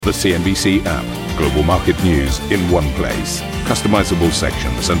The CNBC app. Global market news in one place. Customizable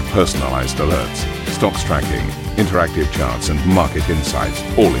sections and personalized alerts. Stocks tracking, interactive charts and market insights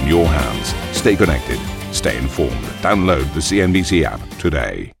all in your hands. Stay connected. Stay informed. Download the CNBC app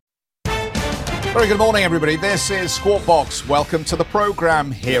today. Very good morning, everybody. This is Squawk Box. Welcome to the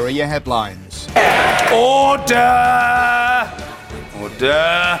program. Here are your headlines. Order!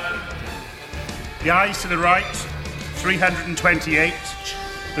 Order! The eyes to the right, 328.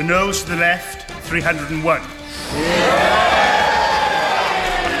 The nose to the left, 301.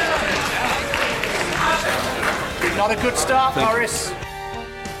 Not a good start, Boris.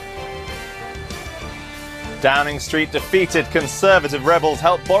 Downing Street defeated Conservative rebels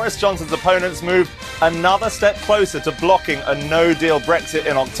helped Boris Johnson's opponents move another step closer to blocking a no-deal Brexit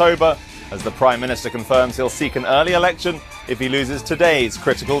in October, as the Prime Minister confirms he'll seek an early election if he loses today's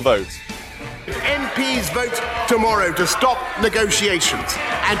critical vote. MPs vote tomorrow to stop negotiations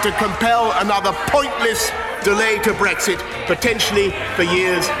and to compel another pointless delay to Brexit, potentially for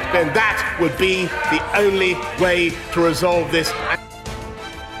years, then that would be the only way to resolve this.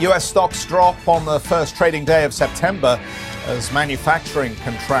 US stocks drop on the first trading day of September as manufacturing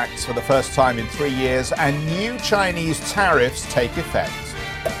contracts for the first time in 3 years and new Chinese tariffs take effect.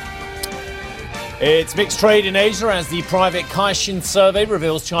 It's mixed trade in Asia as the private Caixin survey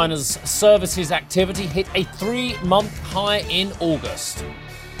reveals China's services activity hit a 3-month high in August.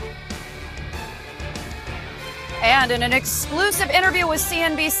 And in an exclusive interview with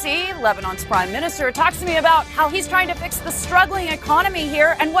CNBC, Lebanon's prime minister talks to me about how he's trying to fix the struggling economy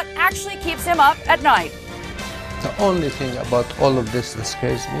here and what actually keeps him up at night. The only thing about all of this that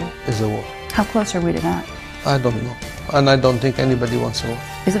scares me is a war. How close are we to that? I don't know. And I don't think anybody wants a war.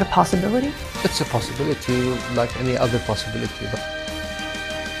 Is it a possibility? It's a possibility like any other possibility.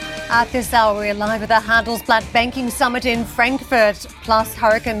 At this hour, we're live at the Handelsblatt Banking Summit in Frankfurt. Plus,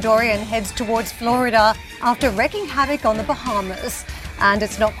 Hurricane Dorian heads towards Florida after wreaking havoc on the Bahamas. And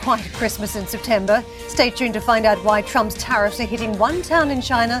it's not quite Christmas in September. Stay tuned to find out why Trump's tariffs are hitting one town in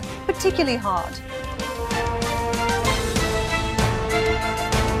China particularly hard.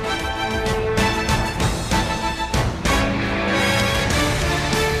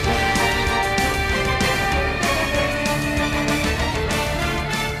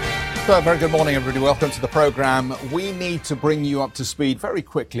 So, very good morning, everybody. Welcome to the programme. We need to bring you up to speed very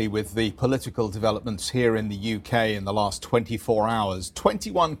quickly with the political developments here in the UK in the last 24 hours.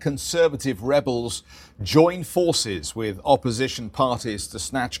 21 Conservative rebels join forces with opposition parties to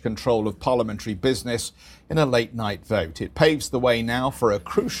snatch control of parliamentary business in a late-night vote. It paves the way now for a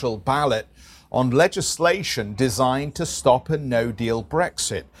crucial ballot on legislation designed to stop a no-deal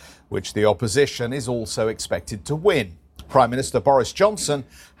Brexit, which the opposition is also expected to win. Prime Minister Boris Johnson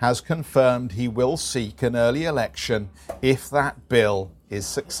has confirmed he will seek an early election if that bill is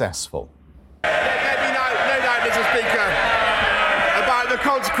successful. There be no doubt, Mr. Speaker, about the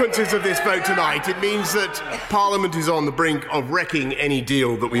consequences of this vote tonight. It means that Parliament is on the brink of wrecking any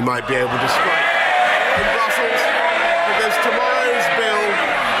deal that we might be able to strike in Brussels, because tomorrow's bill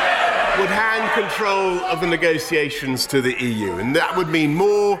would hand control of the negotiations to the EU, and that would mean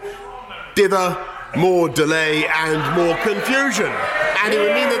more dither, more delay and more confusion. And it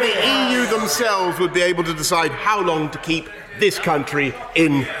would mean that the EU themselves would be able to decide how long to keep this country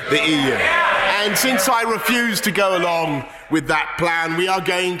in the EU. And since I refuse to go along with that plan, we are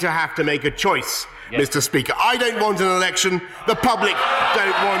going to have to make a choice, Mr. Speaker. I don't want an election. The public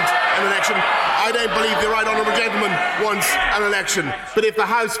don't want an election. I don't believe the right honourable gentleman wants an election. But if the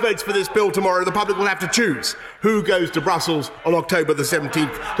House votes for this bill tomorrow, the public will have to choose who goes to Brussels on October the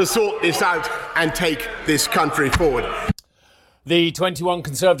 17th to sort this out and take this country forward. The 21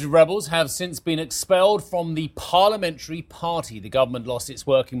 Conservative rebels have since been expelled from the parliamentary party. The government lost its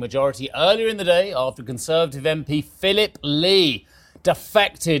working majority earlier in the day after Conservative MP Philip Lee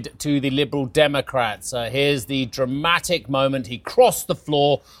defected to the Liberal Democrats. Here's the dramatic moment. He crossed the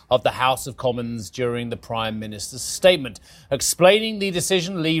floor of the House of Commons during the Prime Minister's statement. Explaining the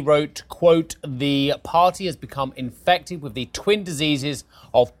decision, Lee wrote, quote, "The party has become infected with the twin diseases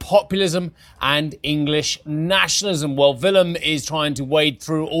of populism and English nationalism." Well, Willem is trying to wade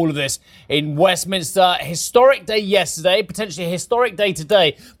through all of this in Westminster. Historic day yesterday, potentially a historic day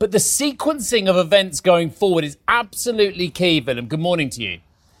today, but the sequencing of events going forward is absolutely key, Willem. Good morning to you.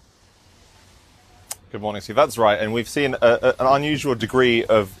 Good morning, Steve. That's right. And we've seen an unusual degree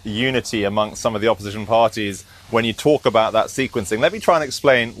of unity amongst some of the opposition parties when you talk about that sequencing. Let me try and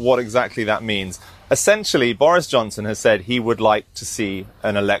explain what exactly that means. Essentially, Boris Johnson has said he would like to see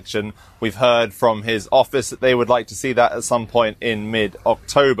an election. We've heard from his office that they would like to see that at some point in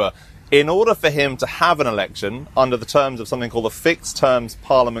mid-October. in order for him to have an election under the terms of something called the Fixed Terms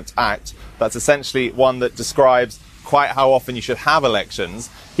Parliament Act, that's essentially one that describes quite how often you should have elections,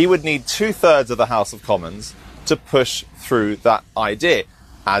 he would need 2/3 of the House of Commons to push through that idea.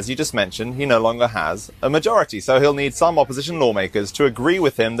 As you just mentioned, he no longer has a majority, so he'll need some opposition lawmakers to agree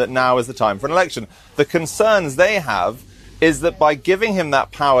with him that now is the time for an election. The concerns they have is that by giving him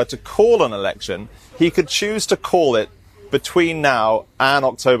that power to call an election, he could choose to call it between now and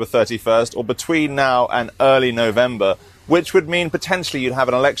October 31st, or between now and early November, which would mean potentially you'd have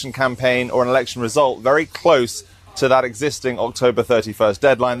an election campaign or an election result very close to that existing October 31st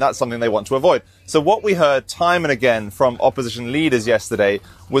deadline. That's something they want to avoid. So what we heard time and again from opposition leaders yesterday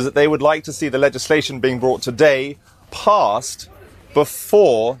was that they would like to see the legislation being brought today passed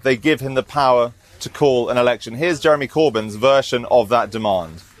before they give him the power to call an election. Here's Jeremy Corbyn's version of that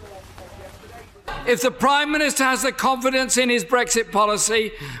demand. If the Prime Minister has the confidence in his Brexit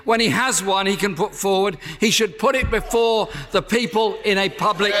policy, when he has one he can put forward, he should put it before the people in a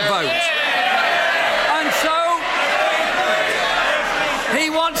public vote. And so he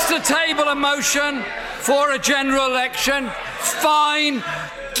wants to table a motion for a general election. Fine,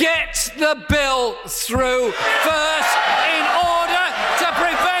 get the bill through first in order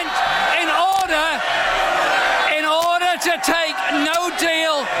to take no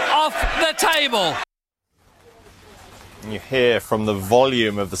deal off the table. You hear from the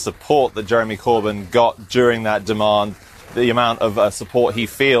volume of the support that Jeremy Corbyn got during that demand, the amount of support he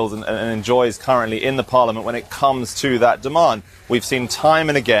feels and enjoys currently in the Parliament when it comes to that demand. We've seen time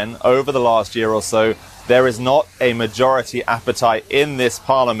and again over the last year or so, there is not a majority appetite in this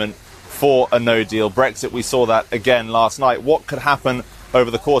Parliament for a no-deal Brexit. We saw that again last night. What could happen over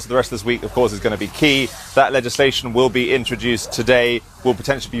the course of the rest of this week, of course, is going to be key. That legislation will be introduced today, will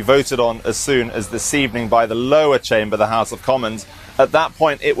potentially be voted on as soon as this evening by the lower chamber, the House of Commons. At that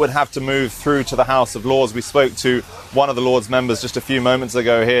point, it would have to move through to the House of Lords. We spoke to one of the Lords members just a few moments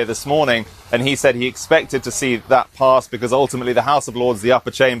ago here this morning, and he said he expected to see that pass because ultimately the House of Lords, the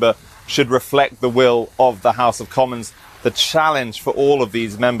upper chamber, should reflect the will of the House of Commons. The challenge for all of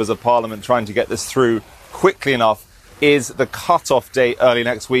these members of Parliament trying to get this through quickly enough is the cut-off date early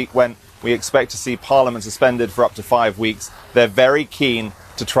next week when we expect to see Parliament suspended for up to 5 weeks. They're very keen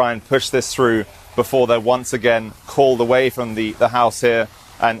to try and push this through before they're once again called away from the House here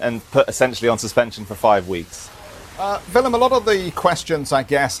and put essentially on suspension for 5 weeks. Willem, a lot of the questions, I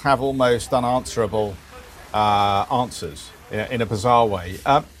guess, have almost unanswerable answers in a bizarre way.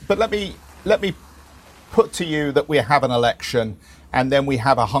 But let me put to you that we have an election and then we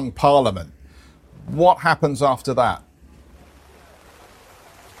have a hung Parliament. What happens after that?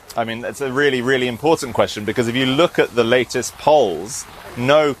 I mean, that's a really, really important question because if you look at the latest polls,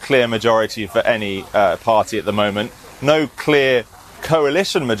 no clear majority for any party at the moment, no clear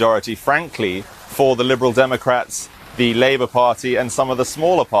coalition majority, frankly, for the Liberal Democrats, the Labour Party and some of the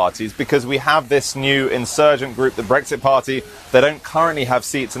smaller parties, because we have this new insurgent group, the Brexit Party. They don't currently have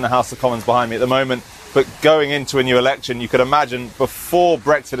seats in the House of Commons behind me at the moment, but going into a new election, you could imagine before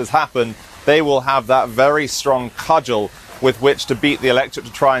Brexit has happened, they will have that very strong cudgel with which to beat the electorate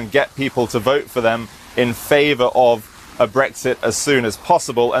to try and get people to vote for them in favour of a Brexit as soon as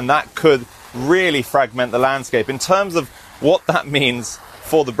possible. And that could really fragment the landscape. In terms of what that means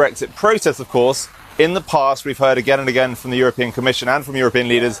for the Brexit process, of course, in the past we've heard again and again from the European Commission and from European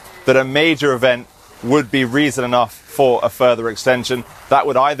leaders that a major event would be reason enough for a further extension. That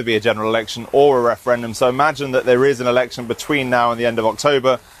would either be a general election or a referendum. So imagine that there is an election between now and the end of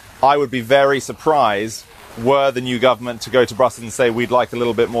October. I would be very surprised were the new government to go to Brussels and say we'd like a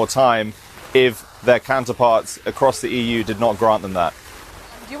little bit more time if their counterparts across the EU did not grant them that.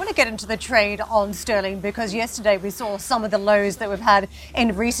 Do you want to get into the trade on sterling? Because yesterday we saw some of the lows that we've had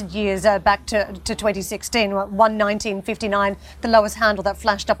in recent years back to 2016, 119.59, the lowest handle that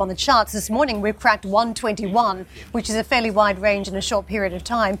flashed up on the charts. This morning we've cracked 121, which is a fairly wide range in a short period of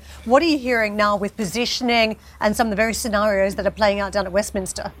time. What are you hearing now with positioning and some of the various scenarios that are playing out down at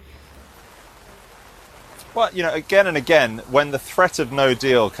Westminster? Well, you know, again and again, when the threat of no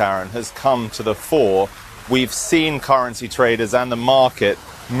deal, Karen, has come to the fore, we've seen currency traders and the market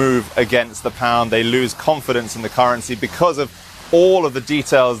move against the pound. They lose confidence in the currency because of all of the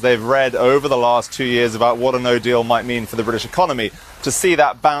details they've read over the last 2 years about what a no deal might mean for the British economy. To see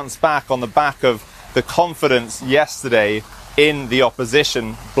that bounce back on the back of the confidence yesterday in the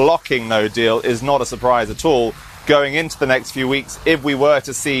opposition blocking no deal is not a surprise at all. Going into the next few weeks, if we were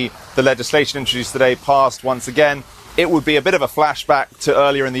to see the legislation introduced today passed once again, it would be a bit of a flashback to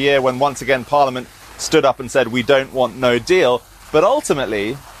earlier in the year when once again Parliament stood up and said we don't want no deal. But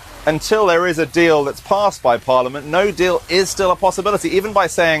ultimately, until there is a deal that's passed by Parliament, no deal is still a possibility. Even by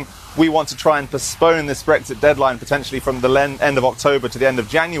saying we want to try and postpone this Brexit deadline potentially from the end of October to the end of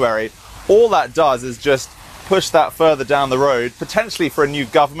January, all that does is just push that further down the road, potentially for a new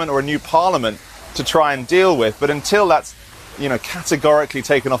government or a new parliament to try and deal with. But until that's, categorically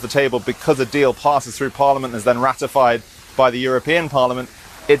taken off the table because a deal passes through Parliament and is then ratified by the European Parliament,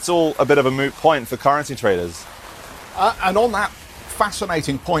 it's all a bit of a moot point for currency traders. And on that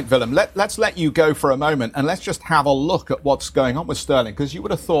fascinating point, Willem, let's let you go for a moment and let's just have a look at what's going on with sterling, because you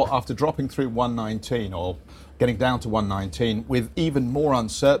would have thought after dropping through 119 or getting down to 119, with even more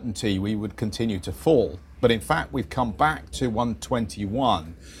uncertainty, we would continue to fall. But in fact, we've come back to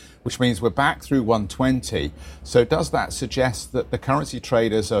 121, which means we're back through 120. So does that suggest that the currency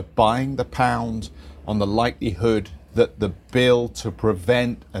traders are buying the pound on the likelihood that the bill to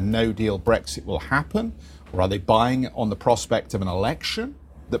prevent a no-deal Brexit will happen? Or are they buying it on the prospect of an election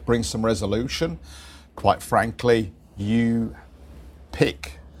that brings some resolution? Quite frankly, you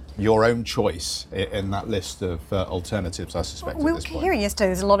pick your own choice in that list of alternatives, I suspect. We were hearing yesterday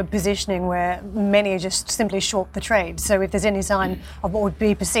there's a lot of positioning where many are just simply short the trade. So if there's any sign of what would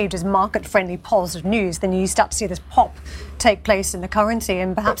be perceived as market-friendly positive news, then you start to see this pop take place in the currency,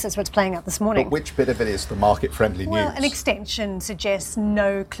 and perhaps that's what's playing out this morning. But which bit of it is the market-friendly news? Well, an extension suggests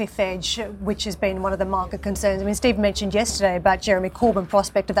no cliff edge, which has been one of the market concerns. I mean, Steve mentioned yesterday about Jeremy Corbyn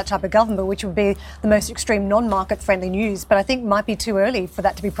prospect of that type of government, which would be the most extreme non-market-friendly news, but I think it might be too early for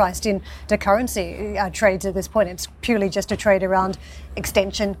that to be priced into currency trades at this point. It's purely just a trade around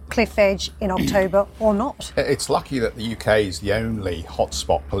extension, cliff edge in October or not. It's lucky that the UK is the only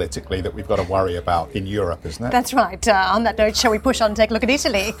hotspot politically that we've got to worry about in Europe, isn't it? That's right. On that note, shall we push on and take a look at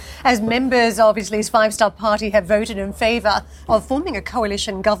Italy? As members of Italy's Five Star Party have voted in favour of forming a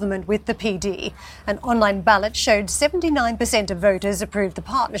coalition government with the PD. An online ballot showed 79% of voters approved the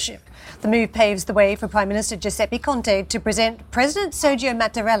partnership. The move paves the way for Prime Minister Giuseppe Conte to present President Sergio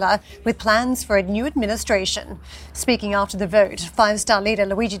Mattarella with plans for a new administration. Speaking after the vote, Five Star leader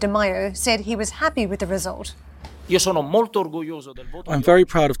Luigi Di Maio said he was happy with the result. I'm very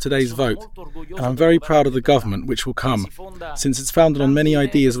proud of today's vote, and I'm very proud of the government which will come, since it's founded on many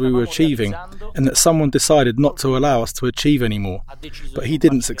ideas we were achieving, and that someone decided not to allow us to achieve anymore. But he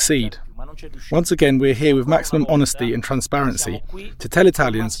didn't succeed. Once again, we're here with maximum honesty and transparency to tell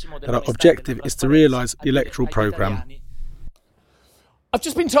Italians that our objective is to realise the electoral programme. I've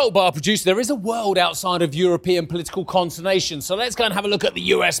just been told by our producer there is a world outside of European political consternation. So let's go and have a look at the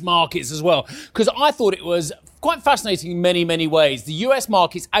US markets as well, because I thought it was quite fascinating in many, many ways. The US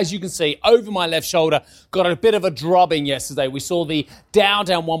markets, as you can see, over my left shoulder, got a bit of a drubbing yesterday. We saw the Dow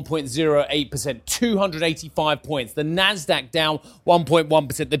down 1.08%, 285 points. The Nasdaq down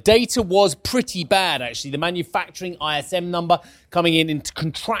 1.1%. The data was pretty bad, actually. The manufacturing ISM number coming in into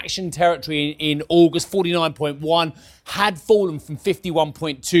contraction territory in August, 49.1, had fallen from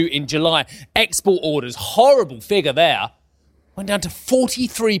 51.2 in July. Export orders, horrible figure there. Went down to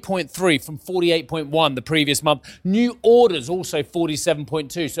 43.3 from 48.1 the previous month. New orders also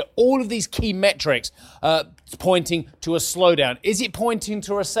 47.2. So all of these key metrics pointing to a slowdown. Is it pointing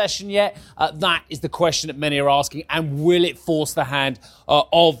to a recession yet? That is the question that many are asking. And will it force the hand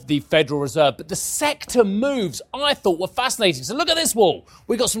of the Federal Reserve? But the sector moves I thought were fascinating. So look at this wall.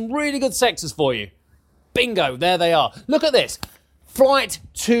 We've got some really good sectors for you. Bingo, there they are. Look at this. Flight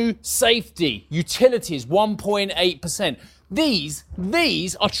to safety. Utilities, 1.8%. These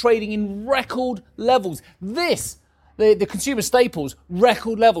are trading in record levels. The consumer staples,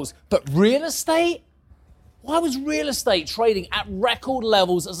 record levels. But real estate? Why was real estate trading at record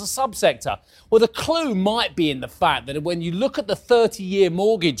levels as a subsector? Well, the clue might be in the fact that when you look at the 30-year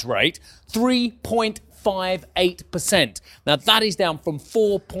mortgage rate, 3.58%. Now, that is down from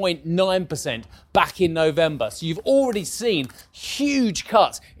 4.9% back in November. So you've already seen huge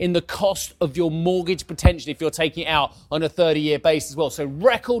cuts in the cost of your mortgage potentially if you're taking it out on a 30-year basis as well. So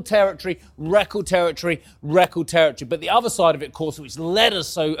record territory, record territory, record territory. But the other side of it, of course, which led us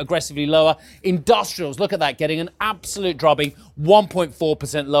so aggressively lower, industrials, look at that, getting an absolute drubbing,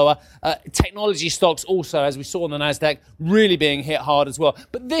 1.4% lower. Technology stocks also, as we saw on the Nasdaq, really being hit hard as well.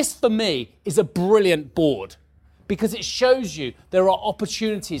 But this, for me, is a brilliant board, because it shows you there are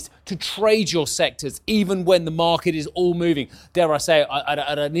opportunities to trade your sectors even when the market is all moving, dare I say,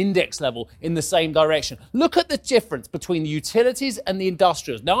 at an index level in the same direction. Look at the difference between the utilities and the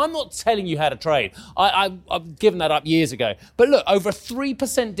industrials. Now, I'm not telling you how to trade. I've given that up years ago. But look, over a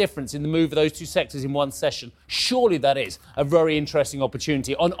 3% difference in the move of those two sectors in one session. Surely that is a very interesting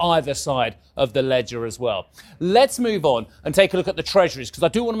opportunity on either side of the ledger as well. Let's move on and take a look at the treasuries, because I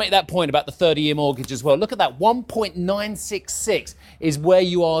do want to make that point about the 30-year mortgage as well. Look at that, 1.9% 1.966 is where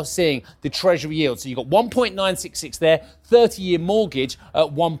you are seeing the Treasury yield. So you've got 1.966 there, 30-year mortgage at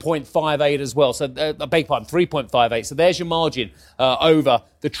 1.58 as well. So, I beg your pardon, 3.58. So there's your margin over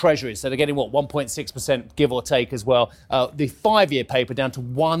the Treasury. So they're getting, 1.6% give or take as well. The 5-year paper down to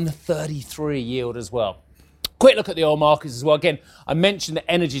 133 yield as well. Quick look at the oil markets as well. Again, I mentioned that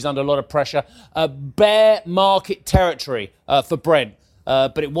energy's under a lot of pressure. Bear market territory for Brent.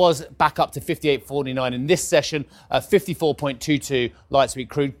 But it was back up to 58.49 in this session, 54.22 light sweet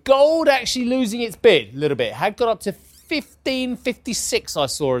crude. Gold actually losing its bid a little bit. Had got up to 15.56 I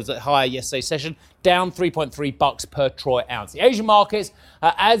saw as a higher yesterday session, down $3.3 per troy ounce. The Asian markets,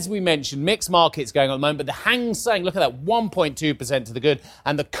 as we mentioned, mixed markets going on at the moment, but the Hang Seng, look at that, 1.2% to the good,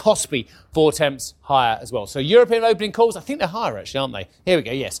 and the Kospi 4/10 higher as well. So European opening calls, I think they're higher actually, aren't they? Here we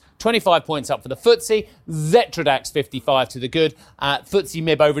go, yes. 25 points up for the FTSE, Zetrodax 55 to the good, FTSE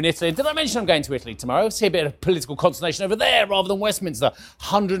MIB over in Italy. And did I mention I'm going to Italy tomorrow? See a bit of political consternation over there rather than Westminster,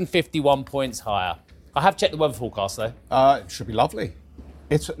 151 points higher. I have checked the weather forecast, though. It should be lovely.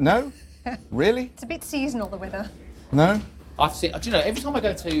 No? Really? It's a bit seasonal, the weather. No? I've seen, do you know, every time I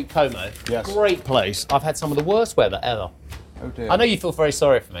go to Como, yes, great place, I've had some of the worst weather ever. Oh dear. I know you feel very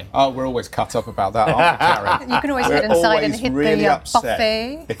sorry for me. Oh, we're always cut up about that, aren't we, Karen? You can always get inside and hit really the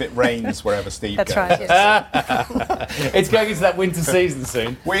buffet. If it rains wherever Steve That's goes. right, yes. It's going into that winter season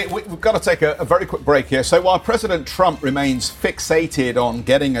soon. We've got to take a very quick break here. So while President Trump remains fixated on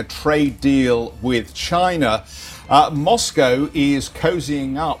getting a trade deal with China, Moscow is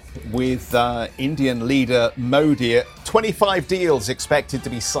cozying up with Indian leader Modi. 25 deals expected to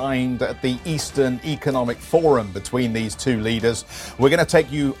be signed at the Eastern Economic Forum between these two leaders. We're going to take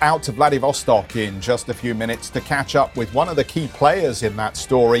you out to Vladivostok in just a few minutes to catch up with one of the key players in that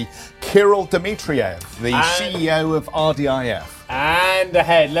story, Kirill Dmitriev, the CEO of RDIF. And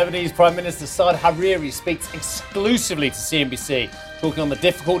ahead, Lebanese Prime Minister Saad Hariri speaks exclusively to CNBC, talking on the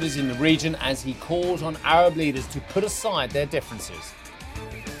difficulties in the region as he calls on Arab leaders to put aside their differences.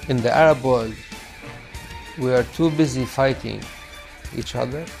 In the Arab world, we are too busy fighting each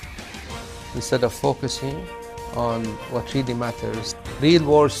other instead of focusing on what really matters. Real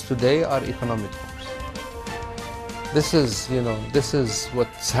wars today are economic wars. This is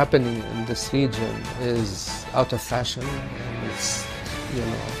what's happening in this region is out of fashion and it's,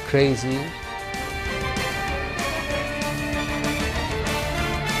 crazy.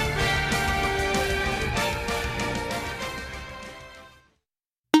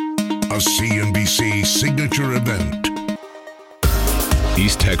 A CNBC signature event.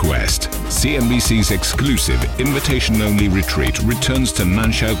 East Tech West, CNBC's exclusive invitation-only retreat returns to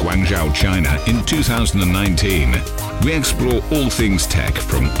Nanshao, Guangzhou, China in 2019. We explore all things tech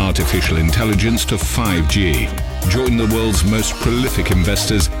from artificial intelligence to 5G. Join the world's most prolific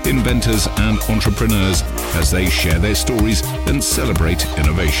investors, inventors and entrepreneurs as they share their stories and celebrate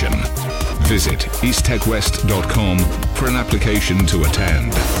innovation. Visit easttechwest.com for an application to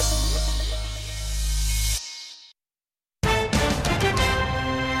attend.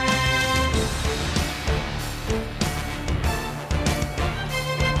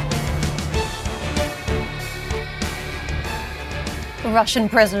 Russian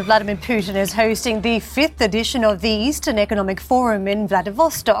President Vladimir Putin is hosting the 5th edition of the Eastern Economic Forum in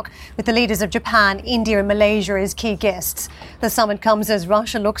Vladivostok, with the leaders of Japan, India and Malaysia as key guests. The summit comes as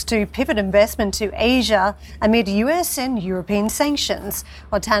Russia looks to pivot investment to Asia amid US and European sanctions.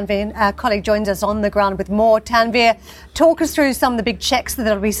 Well, Tanvir, our colleague, joins us on the ground with more. Tanvir, talk us through some of the big checks that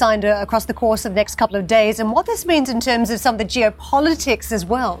will be signed across the course of the next couple of days and what this means in terms of some of the geopolitics as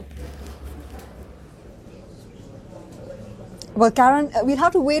well. Well, Karen, we'll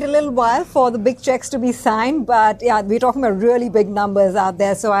have to wait a little while for the big checks to be signed, but yeah, we're talking about really big numbers out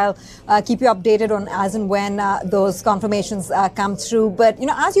there, so I'll keep you updated on as and when those confirmations come through. But,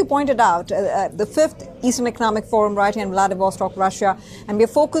 as you pointed out, the 5th Eastern Economic Forum right here in Vladivostok, Russia, and we're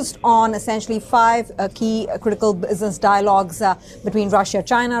focused on essentially 5 key critical business dialogues between Russia,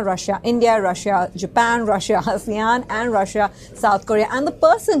 China, Russia, India, Russia, Japan, Russia, ASEAN, and Russia, South Korea. And the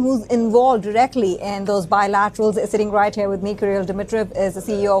person who's involved directly in those bilaterals is sitting right here with me. Kirill Dmitriev is the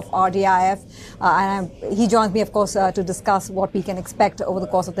CEO of RDIF, and he joins me, of course, to discuss what we can expect over the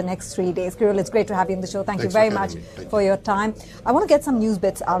course of the next 3 days. Kirill, it's great to have you on the show. Thanks you very much for your time. I want to get some news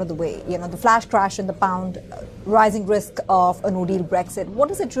bits out of the way. The flash crash in the pound, rising risk of a no-deal Brexit. What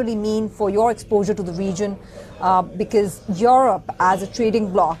does it really mean for your exposure to the region? Because Europe, as a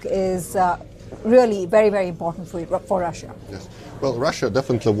trading bloc, is really very, very important for Russia. Yes. Well, Russia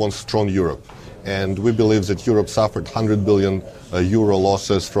definitely wants strong Europe. And we believe that Europe suffered 100 billion euro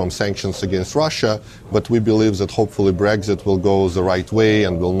losses from sanctions against Russia, but we believe that hopefully Brexit will go the right way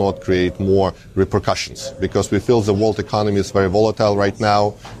and will not create more repercussions, because we feel the world economy is very volatile right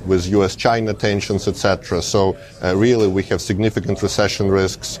now with US-China tensions, etc. So really we have significant recession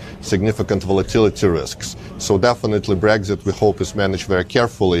risks, significant volatility risks. So definitely Brexit, we hope, is managed very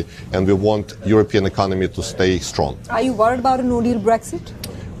carefully, and we want European economy to stay strong. Are you worried about a no-deal Brexit?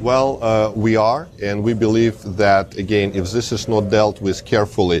 Well, we are, and we believe that, again, if this is not dealt with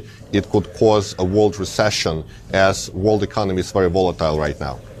carefully, it could cause a world recession, as world economy is very volatile right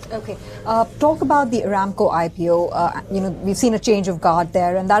now. Okay. Talk about the Aramco IPO. We've seen a change of guard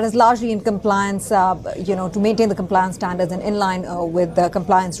there, and that is largely in compliance, to maintain the compliance standards and in line with the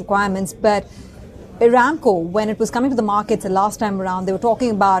compliance requirements. But Aramco, when it was coming to the markets the last time around, they were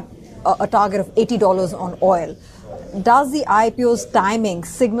talking about a target of $80 on oil. Does the IPO's timing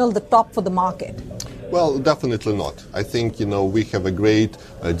signal the top for the market? Well, definitely not. I think, we have a great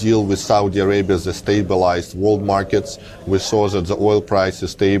deal with Saudi Arabia that stabilized world markets. We saw that the oil price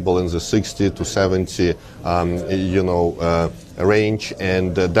is stable in the 60 to 70, range,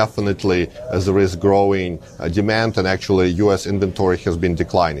 and definitely there is growing demand, and actually U.S. inventory has been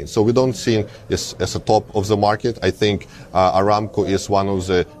declining. So we don't see it as a top of the market. I think Aramco is one of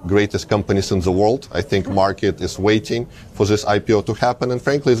the greatest companies in the world. I think market is waiting for this IPO to happen, and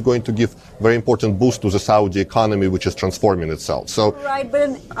frankly it's going to give very important boost to the Saudi economy, which is transforming itself. So right, but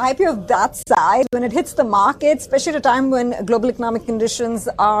an IPO of that size, when it hits the market, especially at a time when global economic conditions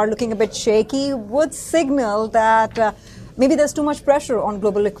are looking a bit shaky, would signal that maybe there's too much pressure on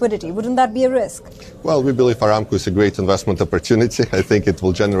global liquidity. Wouldn't that be a risk? Well, we believe Aramco is a great investment opportunity. I think it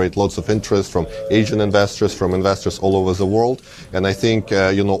will generate lots of interest from Asian investors, from investors all over the world. And I think,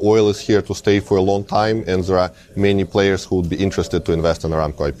 oil is here to stay for a long time, and there are many players who would be interested to invest in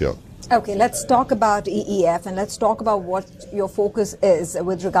Aramco IPO. Okay, let's talk about EEF, and let's talk about what your focus is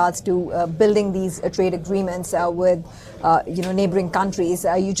with regards to building these trade agreements with neighboring countries.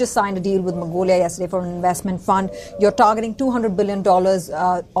 You just signed a deal with Mongolia yesterday for an investment fund. You're targeting $200 billion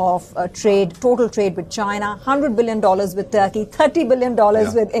of trade, total trade with China, $100 billion with Turkey, $30 billion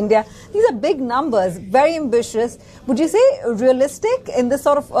with India. These are big numbers, very ambitious. Would you say realistic in this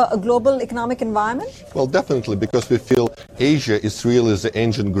sort of a global economic environment? Well, definitely, because we feel Asia is really the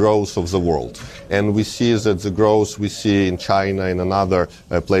engine growth of the world. And we see that the growth we see in China and in other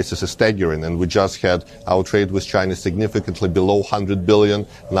places is staggering. And we just had our trade with China significantly below 100 billion.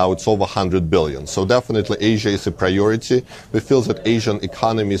 Now it's over 100 billion. So definitely Asia is a priority. We feel that Asian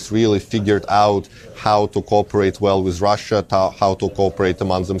economies really figured out how to cooperate well with Russia, how to cooperate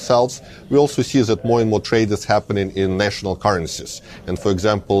among themselves. We also see that more and more trade is happening in national currencies. And for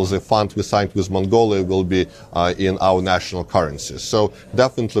example, the fund we signed with Mongolia will be in our national currencies. So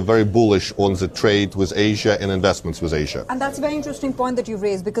definitely very bullish on the trade with Asia and investments with Asia. And that's a very interesting point that you've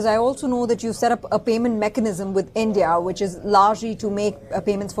raised, because I also know that you've set up a payment mechanism with India, which is largely to make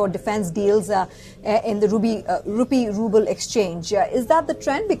payments for defense deals in the rupee-ruble exchange. Is that the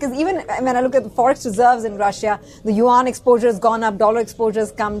trend? Because even when I look at the forex reserves in Russia, the yuan exposure has gone up, dollar exposure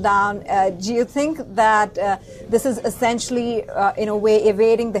has come down. Do you think that this is essentially, in a way,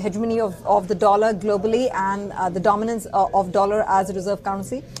 evading the hegemony of the dollar globally and the dominance of dollar as a reserve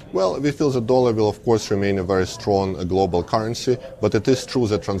currency? Well, we feel the dollar will, of course, remain a very strong global currency, but it is true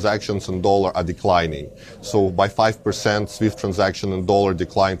that transactions in dollar are declining. So by 5%, SWIFT transaction in dollar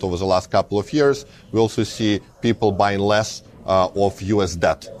declined over the last couple of years. We also see people buying less of U.S.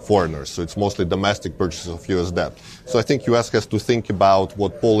 debt, foreigners. So it's mostly domestic purchases of U.S. debt. So I think U.S. has to think about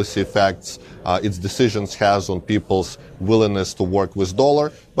what policy effects its decisions has on people's willingness to work with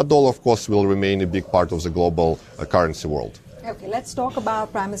dollar. But dollar, of course, will remain a big part of the global currency world. Okay, let's talk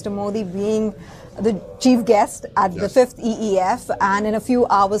about Prime Minister Modi being the chief guest at the 5th EEF, and in a few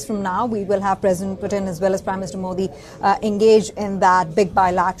hours from now we will have President Putin as well as Prime Minister Modi engage in that big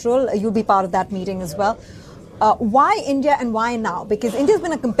bilateral. You'll be part of that meeting as well. Why India and why now? Because India's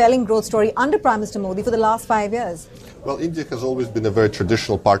been a compelling growth story under Prime Minister Modi for the last 5 years. Well, India has always been a very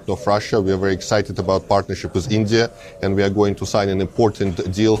traditional partner of Russia. We are very excited about partnership with India, and we are going to sign an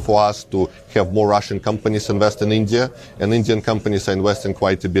important deal for us to have more Russian companies invest in India, and Indian companies are investing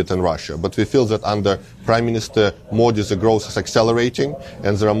quite a bit in Russia. But we feel that under Prime Minister Modi, the growth is accelerating,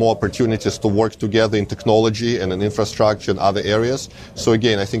 and there are more opportunities to work together in technology and in infrastructure and other areas. So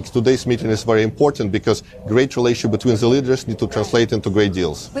again, I think today's meeting is very important because great relationship between the leaders need to translate into great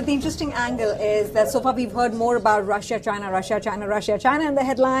deals. But the interesting angle is that so far we've heard more about Russia, China, Russia, China, Russia, China in the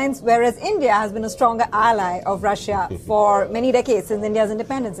headlines, whereas India has been a stronger ally of Russia for many decades, since India's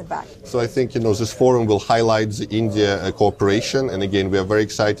independence, in fact. So I think think, this forum will highlight the India cooperation. And again, we are very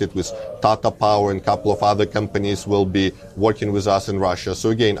excited with Tata Power and a couple of other companies will be working with us in Russia. So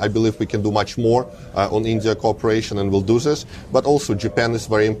again, I believe we can do much more on India cooperation, and we'll do this. But also Japan is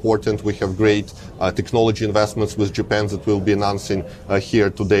very important. We have great technology investments with Japan that we'll be announcing here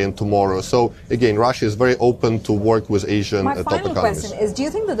today and tomorrow. So again, Russia is very open to work with Asian top economies. My final question is, do you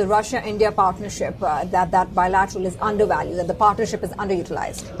think that the Russia-India partnership, that bilateral is undervalued, that the partnership is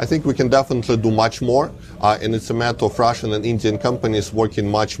underutilized? I think we can definitely do much more, and it's a matter of Russian and Indian companies working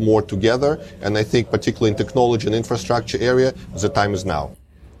much more together. And I think particularly in technology and infrastructure area, the time is now.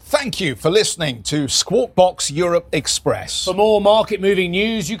 Thank you for listening to Squawk Box Europe Express. For more market-moving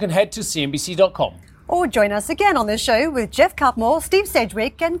news, you can head to cnbc.com. Or join us again on this show with Jeff Cutmore, Steve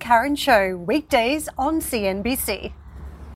Sedgwick and Karen Cho, weekdays on CNBC.